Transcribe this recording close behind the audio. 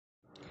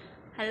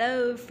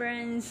Hello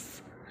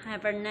friends,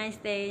 have a nice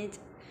day.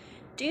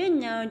 Do you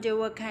know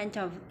what kind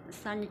of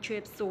sound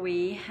chips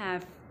we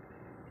have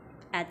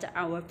at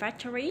our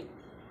factory?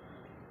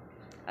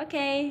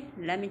 Okay,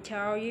 let me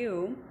tell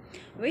you.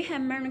 We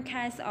have many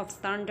kinds of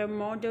standard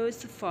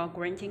models for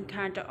greeting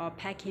card or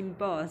packing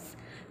boards,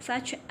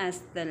 such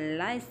as the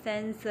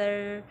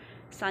licenser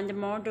sound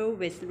model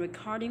with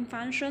recording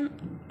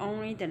function,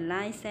 only the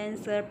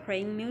licenser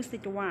playing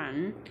music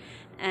one,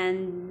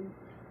 and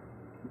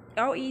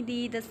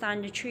LED the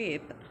sound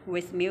chip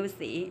with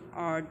music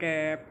or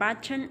the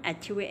button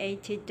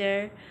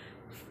activated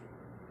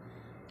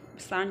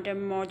sound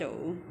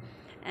model.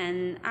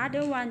 And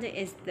other one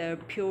is the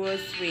pure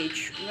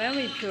switch. When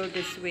we pure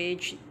the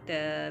switch,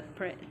 the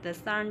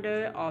sound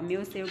or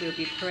music will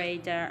be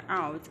played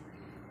out.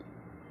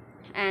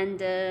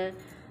 And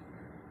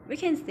we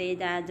can see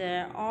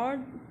that all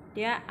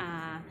there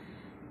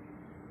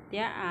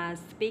are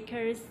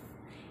speakers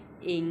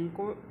in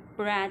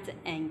red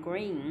and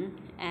green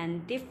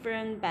and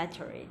different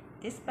battery.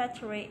 This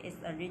battery is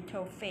a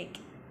little thick,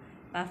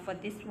 but for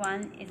this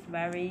one it's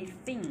very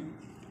thin.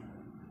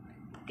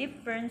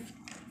 Different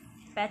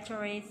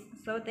batteries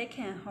so they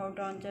can hold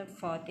on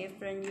for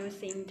different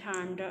using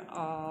time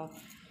or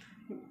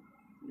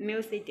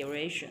music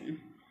duration.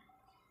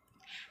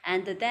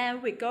 And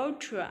then we go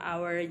to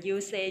our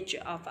usage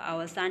of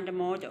our sound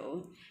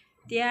model.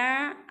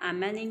 There are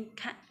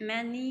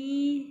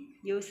many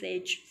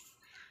usages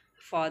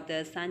for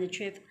the sound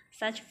chip,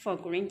 such for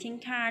greeting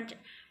card,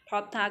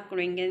 pop-up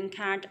greeting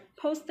card,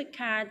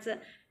 postcards,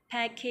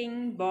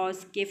 packing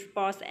boards, gift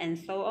boards, and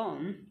so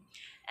on.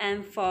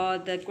 And for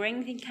the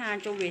greeting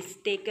card, we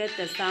stick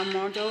the sound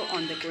model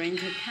on the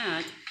greeting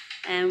card.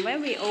 And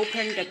when we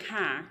open the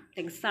card,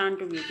 the sound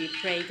will be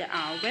played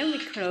out. When we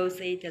close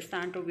it, the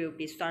sound will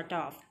be shut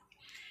off.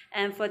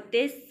 And for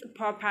this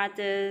pop-up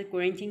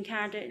greeting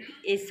card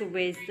is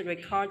with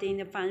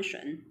recording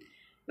function.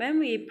 When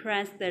we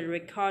press the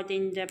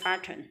recording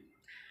button,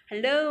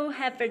 hello,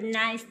 have a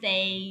nice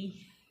day.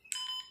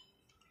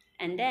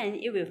 And then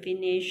it will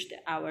finish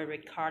our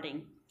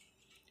recording.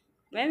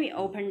 When we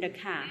open the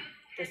card,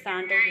 the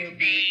sound will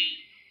be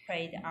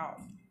played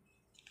out.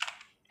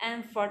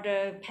 And for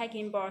the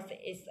packing box,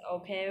 it's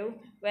okay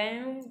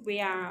when we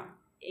are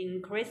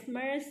in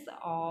Christmas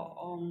or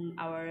on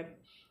our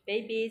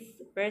baby's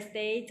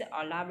birthday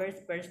or lover's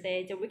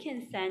birthday, we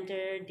can send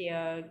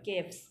their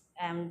gifts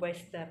and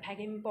with the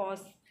packing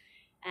box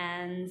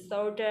and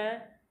so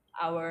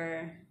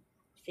our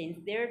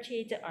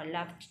sincerity or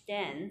love to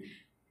them.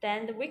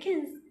 Then we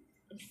can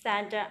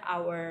send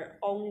our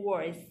own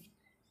words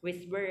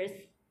with words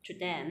to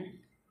them.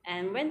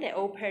 And when they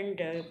open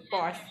the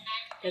box,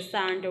 the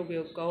sound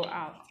will go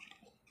out.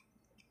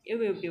 It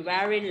will be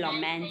very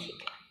romantic.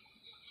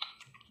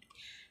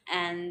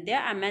 And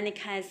there are many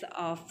kinds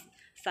of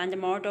sound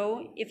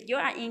model. If you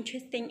are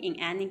interested in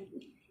any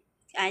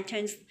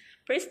items,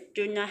 please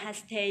do not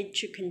hesitate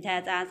to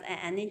contact us at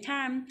any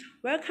time.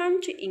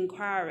 Welcome to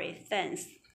inquiry. Thanks.